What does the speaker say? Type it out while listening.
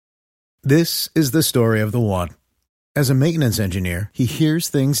This is the story of the one. As a maintenance engineer, he hears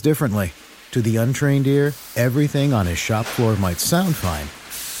things differently. To the untrained ear, everything on his shop floor might sound fine,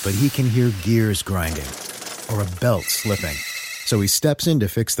 but he can hear gears grinding or a belt slipping. So he steps in to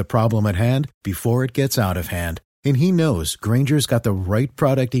fix the problem at hand before it gets out of hand. And he knows Grainger's got the right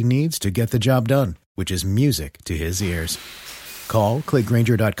product he needs to get the job done, which is music to his ears. Call, click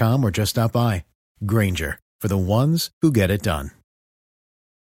Grainger.com, or just stop by. Grainger, for the ones who get it done.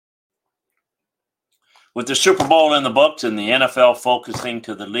 With the Super Bowl in the books and the NFL focusing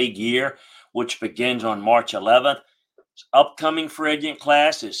to the league year, which begins on March 11th, this upcoming free agent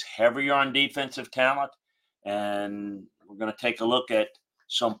class is heavier on defensive talent, and we're going to take a look at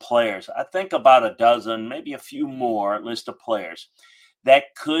some players. I think about a dozen, maybe a few more list of players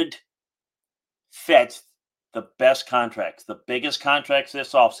that could fit the best contracts, the biggest contracts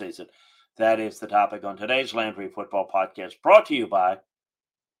this offseason. That is the topic on today's Landry Football Podcast, brought to you by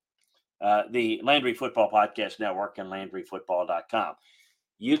the Landry Football Podcast Network and LandryFootball.com.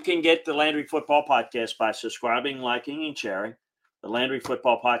 You can get the Landry Football Podcast by subscribing, liking, and sharing the Landry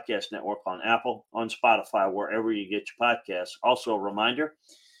Football Podcast Network on Apple, on Spotify, wherever you get your podcasts. Also, a reminder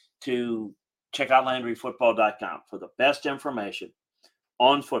to check out LandryFootball.com for the best information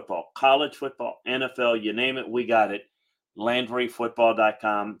on football, college football, NFL, you name it, we got it.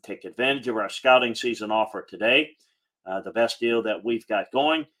 LandryFootball.com. Take advantage of our scouting season offer today, the best deal that we've got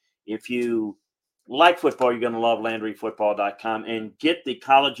going. If you like football, you're going to love LandryFootball.com and get the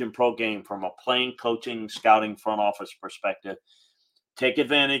college and pro game from a playing, coaching, scouting, front office perspective. Take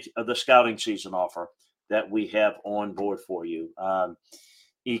advantage of the scouting season offer that we have on board for you.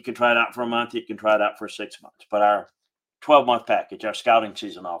 You can try it out for a month. You can try it out for 6 months. But our 12-month package, our scouting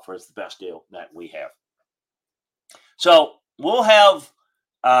season offer, is the best deal that we have. So we'll have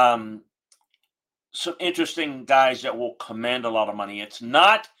some interesting guys that will command a lot of money. It's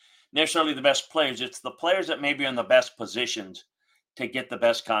not necessarily the best players. It's the players that maybe are in the best positions to get the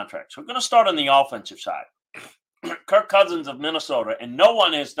best contracts. We're going to start on the offensive side. Kirk Cousins of Minnesota, and no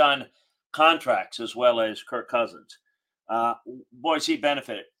one has done contracts as well as Kirk Cousins. Boys, he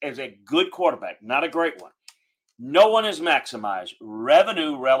benefited as a good quarterback, not a great one. No one has maximized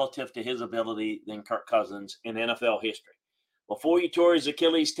revenue relative to his ability than Kirk Cousins in NFL history. Before he tore his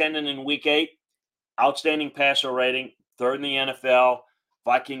Achilles tendon in Week 8, outstanding passer rating, third in the NFL.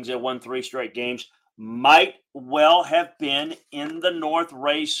 Vikings have won 3 straight games. Might well have been in the North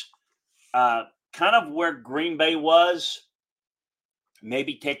race, kind of where Green Bay was,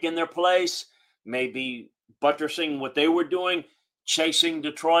 maybe taking their place, maybe buttressing what they were doing, chasing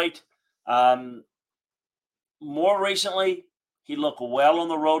Detroit. More recently, he looked well on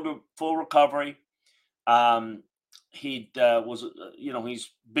the road to full recovery. He's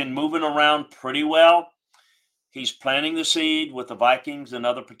been moving around pretty well. He's planting the seed with the Vikings and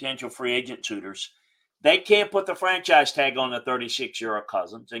other potential free agent suitors. They can't put the franchise tag on the 36-year-old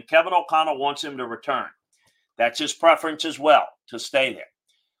Cousins, and Kevin O'Connell wants him to return. That's his preference as well, to stay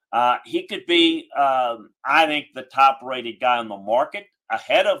there. He could be, I think, the top-rated guy on the market,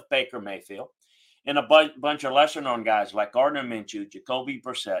 ahead of Baker Mayfield, and a bunch of lesser-known guys like Gardner Minshew, Jacoby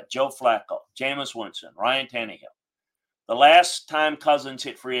Brissett, Joe Flacco, Jameis Winston, Ryan Tannehill. The last time Cousins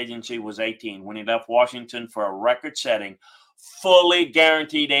hit free agency was 18, when he left Washington for a record-setting, fully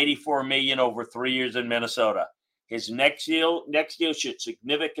guaranteed $84 million over 3 years in Minnesota. His next deal should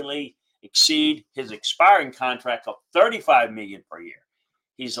significantly exceed his expiring contract of $35 million per year.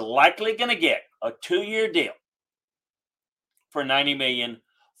 He's likely going to get a 2-year deal for $90 million,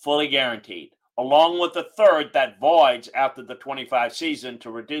 fully guaranteed, along with a third that voids after the 25 season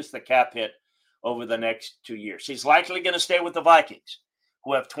to reduce the cap hit over the next 2 years. He's likely going to stay with the Vikings,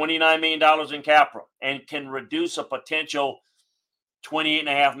 who have $29 million in cap room and can reduce a potential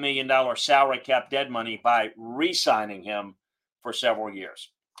 $28.5 million salary cap dead money by re-signing him for several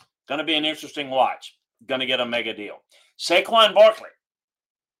years. Going to be an interesting watch. Going to get a mega deal. Saquon Barkley,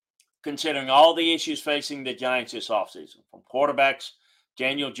 considering all the issues facing the Giants this offseason, from quarterbacks,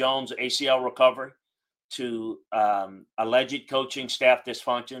 Daniel Jones' ACL recovery, to alleged coaching staff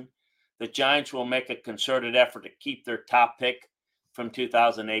dysfunction, the Giants will make a concerted effort to keep their top pick from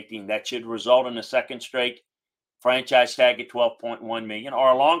 2018. That should result in a second straight franchise tag at $12.1 million,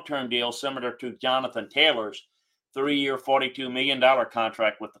 or a long-term deal similar to Jonathan Taylor's 3-year, $42 million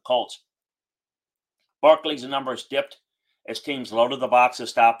contract with the Colts. Barkley's numbers dipped as teams loaded the box to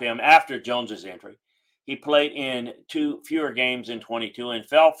stop him after Jones's injury. He played in 2 fewer games in 22 and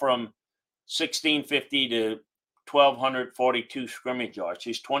fell from 1,650 to 1,242 scrimmage yards.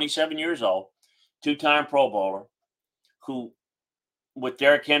 He's 27 years old, 2-time Pro Bowler, who, with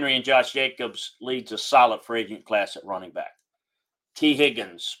Derrick Henry and Josh Jacobs, leads a solid free agent class at running back. T.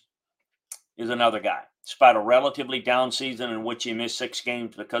 Higgins, is another guy. Despite a relatively down season in which he missed 6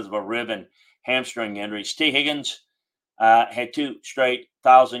 games because of a rib and hamstring injuries, T. Higgins had 2 straight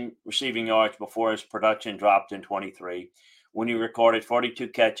 1,000 receiving yards before his production dropped in 23 when he recorded 42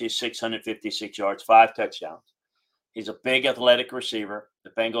 catches, 656 yards, 5 touchdowns. He's a big athletic receiver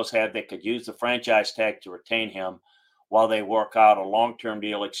the Bengals had that could use the franchise tag to retain him while they work out a long-term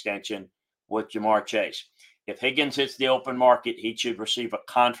deal extension with Ja'Marr Chase. If Higgins hits the open market, he should receive a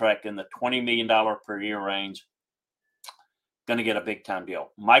contract in the $20 million per year range. Going to get a big-time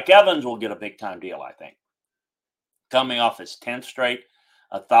deal. Mike Evans will get a big-time deal, I think. Coming off his 10th straight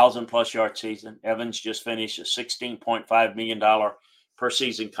 1,000-plus yard season, Evans just finished a $16.5 million per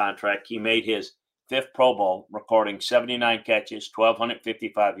season contract. He made his 5th Pro Bowl, recording 79 catches,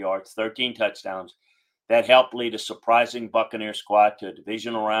 1,255 yards, 13 touchdowns. That helped lead a surprising Buccaneers squad to a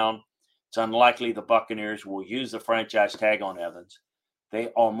divisional round. It's unlikely the Buccaneers will use the franchise tag on Evans. They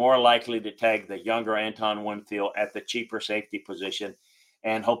are more likely to tag the younger Anton Winfield at the cheaper safety position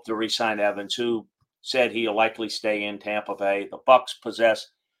and hope to re-sign Evans, who said he'll likely stay in Tampa Bay. The Bucs possess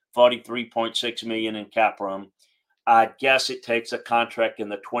 $43.6 million in cap room. I guess it takes a contract in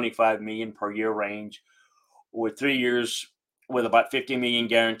the $25 million per year range with 3 years with about $50 million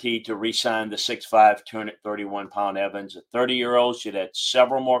guaranteed to re-sign the 6'5", 231-pound Evans. A 30-year-old should have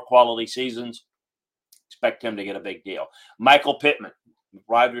several more quality seasons. Expect him to get a big deal. Michael Pittman,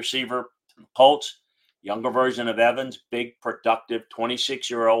 wide receiver, Colts, younger version of Evans, big, productive,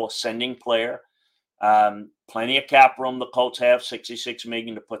 26-year-old ascending player. Plenty of cap room the Colts have, $66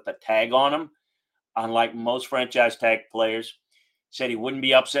 million to put the tag on him. Unlike most franchise tag players, said he wouldn't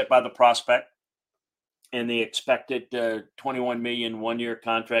be upset by the prospect and the expected $21 million one-year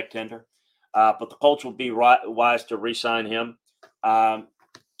contract tender. But the Colts will be wise to re-sign him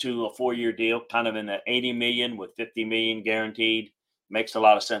to a 4-year deal, kind of in the $80 million with $50 million guaranteed. Makes a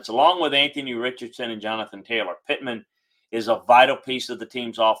lot of sense. Along with Anthony Richardson and Jonathan Taylor, Pittman is a vital piece of the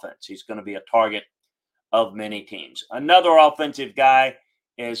team's offense. He's going to be a target of many teams. Another offensive guy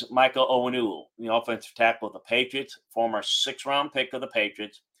is Michael Onwenu, the offensive tackle of the Patriots, former 6th-round pick of the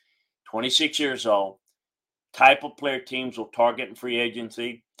Patriots, 26 years old. Type of player teams will target in free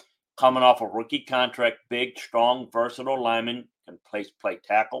agency. Coming off a rookie contract, big, strong, versatile lineman, can play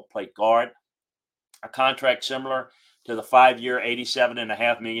tackle, play guard. A contract similar to the 5-year,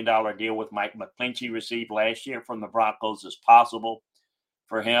 $87.5 million deal with Mike McGlinchey received last year from the Broncos is possible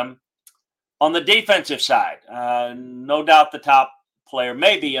for him. On the defensive side, no doubt the top player,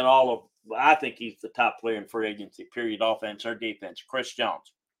 maybe in all of, I think he's the top player in free agency, period, offense or defense, Chris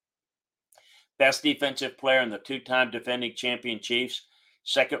Jones. Best defensive player in the 2-time defending champion Chiefs.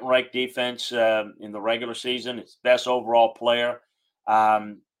 Second-ranked defense in the regular season. It's best overall player,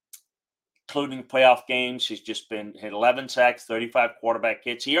 including playoff games. He's just hit 11 sacks, 35 quarterback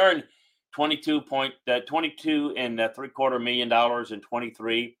hits. He earned $22.75 million in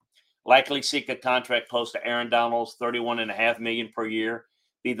 23. Likely seek a contract close to Aaron Donald's $31.5 million per year.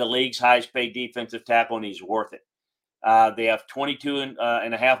 Be the league's highest-paid defensive tackle, and he's worth it. They have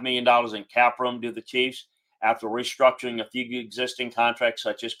 $22.5 million in cap room to the Chiefs. After restructuring a few existing contracts,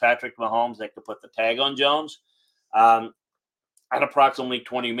 such as Patrick Mahomes, they could put the tag on Jones at approximately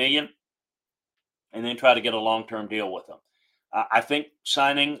 $20 million, and then try to get a long-term deal with him. I think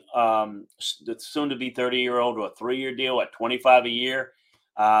signing the soon-to-be 30-year-old to a 3-year deal at $25 a year,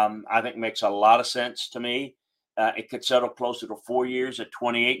 I think makes a lot of sense to me. It could settle closer to 4 years at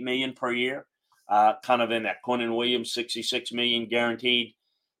 $28 million per year. Kind of in that Quinnen Williams, $66 million guaranteed.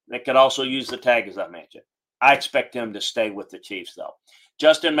 They could also use the tag, as I mentioned. I expect him to stay with the Chiefs, though.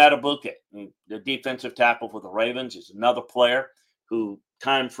 Justin Madubuike, the defensive tackle for the Ravens, is another player who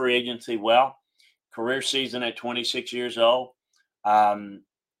timed free agency well. Career season at 26 years old.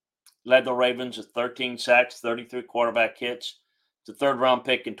 Led the Ravens with 13 sacks, 33 quarterback hits. It's a 3rd-round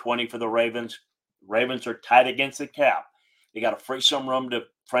pick and 20 for the Ravens. Ravens are tight against the cap. They got to free some room to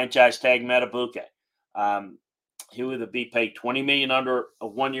franchise tag Madubuike. He will either be paid $20 million under a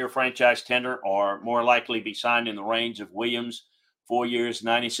 1-year franchise tender or more likely be signed in the range of Williams, 4 years,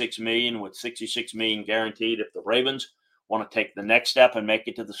 $96 million with $66 million guaranteed. If the Ravens want to take the next step and make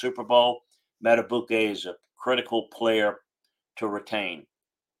it to the Super Bowl, Madubuike is a critical player to retain.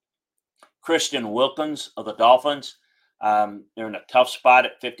 Christian Wilkins of the Dolphins. They're in a tough spot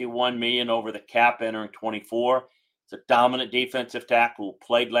at $51 million over the cap entering 24. It's a dominant defensive tackle who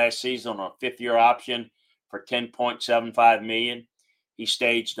played last season on a 5th-year option for $10.75 million. He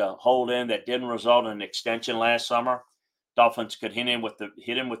staged a hold-in that didn't result in an extension last summer. Dolphins could hit him with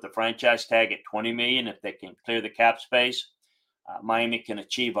the franchise tag at $20 million if they can clear the cap space. Miami can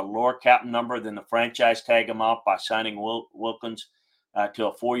achieve a lower cap number than the franchise tag amount by signing Wilkins to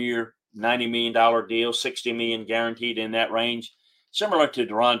a 4-year $90 million deal, $60 million guaranteed in that range. Similar to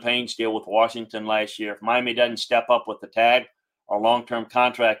Deron Payne's deal with Washington last year. If Miami doesn't step up with the tag or long-term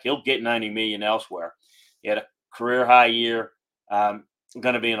contract, he'll get $90 million elsewhere. He had a career high year,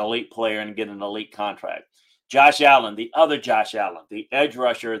 going to be an elite player and get an elite contract. Josh Allen, the other Josh Allen, the edge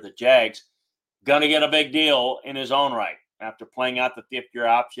rusher of the Jags, going to get a big deal in his own right. After playing out the fifth-year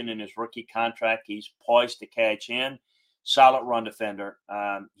option in his rookie contract, he's poised to cash in. Solid run defender.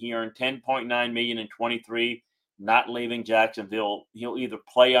 He earned $10.9 million in 23, not leaving Jacksonville. He'll either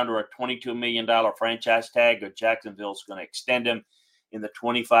play under a $22 million franchise tag, or Jacksonville's going to extend him in the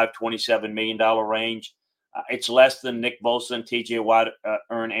 $25-27 million range. It's less than Nick Bosa and T.J. Watt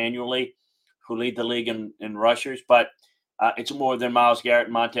earn annually, who lead the league in rushers, but it's more than Myles Garrett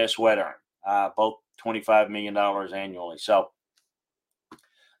and Montez Sweat earn, both $25 million annually. So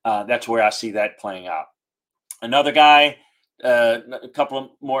that's where I see that playing out. Another guy, a couple of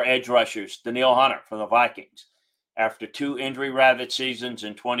more edge rushers, Danielle Hunter for the Vikings. After two injury-ravaged seasons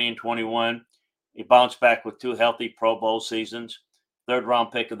in 20 and 21, he bounced back with two healthy Pro Bowl seasons.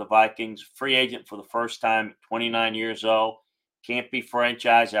 Third-round pick of the Vikings, free agent for the first time at 29 years old. Can't be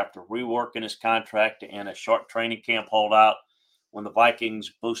franchised after reworking his contract and a short training camp holdout when the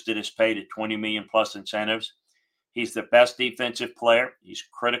Vikings boosted his pay to $20 million plus incentives. He's the best defensive player. He's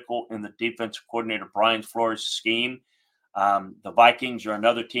critical in the defensive coordinator Brian Flores' scheme. The Vikings are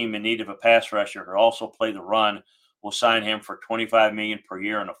another team in need of a pass rusher who also play the run. We'll sign him for $25 million per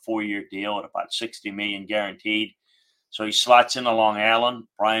year on a 4-year deal at about $60 million guaranteed. So he slots in along Allen,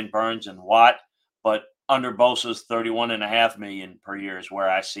 Brian Burns, and Watt, but under Bosa's $31.5 million per year is where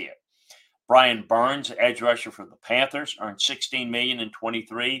I see it. Brian Burns, edge rusher for the Panthers, earned $16 million in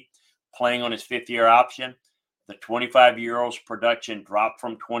 23, playing on his fifth-year option. The 25-year-old's production dropped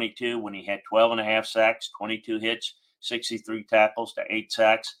from 22 when he had 12.5 sacks, 22 hits, 63 tackles to 8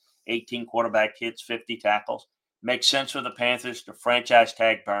 sacks, 18 quarterback hits, 50 tackles. Makes sense for the Panthers to franchise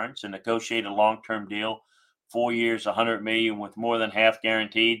tag Burns and negotiate a long-term deal, 4 years, $100 million with more than half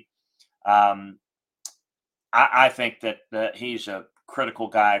guaranteed. I think that he's a critical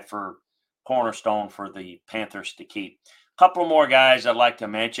guy for cornerstone for the Panthers to keep. A couple more guys I'd like to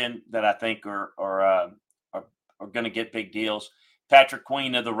mention that I think are going to get big deals. Patrick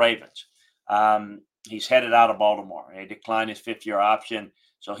Queen of the Ravens. He's headed out of Baltimore. He declined his fifth-year option,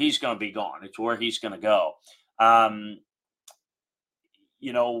 so he's going to be gone. It's where he's going to go.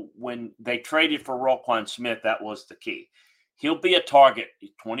 When they traded for Roquan Smith, that was the key. He'll be a target.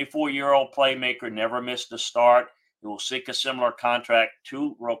 He's a 24-year-old playmaker, never missed a start. He will seek a similar contract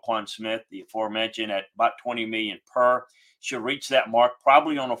to Roquan Smith, the aforementioned, at about $20 million per. Should reach that mark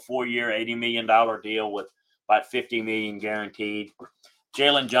probably on a 4-year, $80 million deal with about $50 million guaranteed.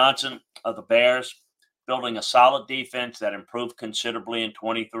 Jalen Johnson of the Bears, building a solid defense that improved considerably in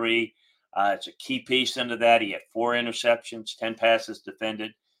 23. It's a key piece into that. He had 4 interceptions, 10 passes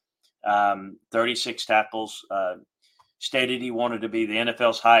defended, 36 tackles. Stated he wanted to be the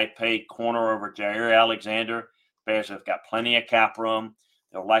NFL's high-paid corner over Jair Alexander. Bears have got plenty of cap room.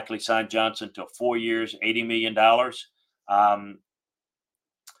 They'll likely sign Johnson to 4 years, $80 million.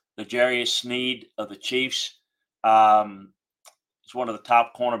 L'Jarius Sneed of the Chiefs is one of the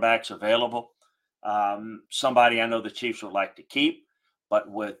top cornerbacks available. Somebody I know the Chiefs would like to keep, but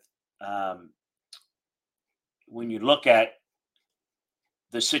with when you look at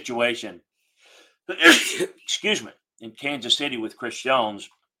the situation, excuse me, in Kansas City with Chris Jones,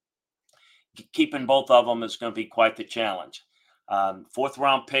 keeping both of them is going to be quite the challenge.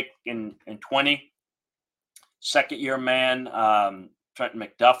 4th-round pick in 20, second-year man, Trenton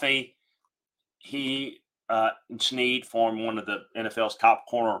McDuffie. He and Sneed form one of the NFL's top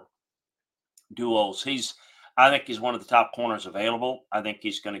corner duos. I think he's one of the top corners available. I think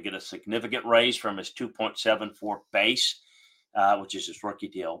he's going to get a significant raise from his 2.74 base, which is his rookie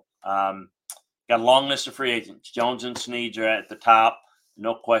deal. Got a long list of free agents. Jones and Sneed are at the top,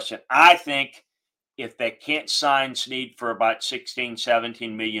 no question. I think if they can't sign Sneed for about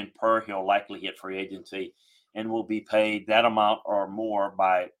 $16-17 million per, he'll likely hit free agency and will be paid that amount or more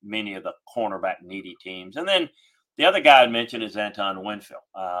by many of the cornerback needy teams. And then the other guy I mentioned is Anton Winfield,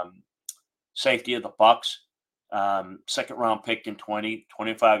 safety of the Bucs. 2nd-round pick in 20,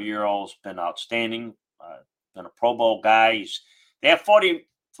 25-year-old's been outstanding, been a Pro Bowl guy. They have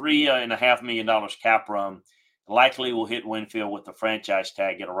 $43.5 million cap room. Likely will hit Winfield with the franchise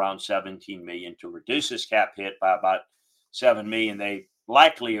tag at around $17 million to reduce his cap hit by about $7 million. They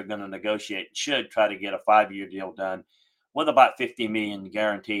likely are going to negotiate, should try to get a 5-year deal done with about $50 million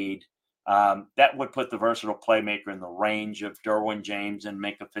guaranteed. That would put the versatile playmaker in the range of Derwin James and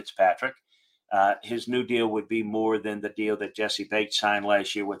Minkah Fitzpatrick. his new deal would be more than the deal that Jesse Bates signed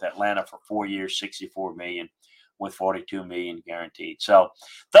last year with Atlanta for 4 years, $64 million, with $42 million guaranteed. So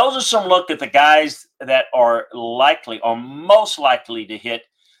those are some look at the guys that are most likely to hit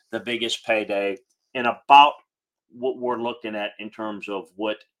the biggest payday, and about what we're looking at in terms of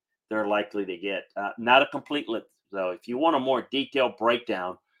what they're likely to get. Not a complete list, though. If you want a more detailed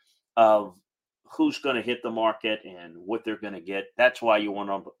breakdown of who's going to hit the market and what they're going to get, that's why you want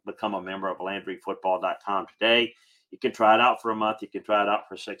to become a member of LandryFootball.com today. You can try it out for a month. You can try it out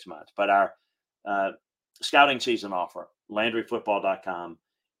for 6 months. But our scouting season offer, LandryFootball.com,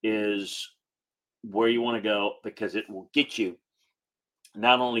 is where you want to go, because it will get you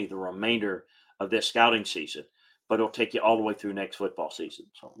not only the remainder of this scouting season, but it'll take you all the way through next football season.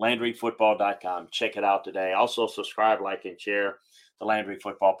 So LandryFootball.com, check it out today. Also subscribe, like, and share the Landry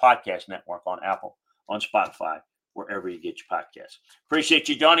Football Podcast Network on Apple, on Spotify, wherever you get your podcasts. Appreciate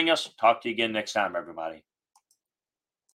you joining us. Talk to you again next time, everybody.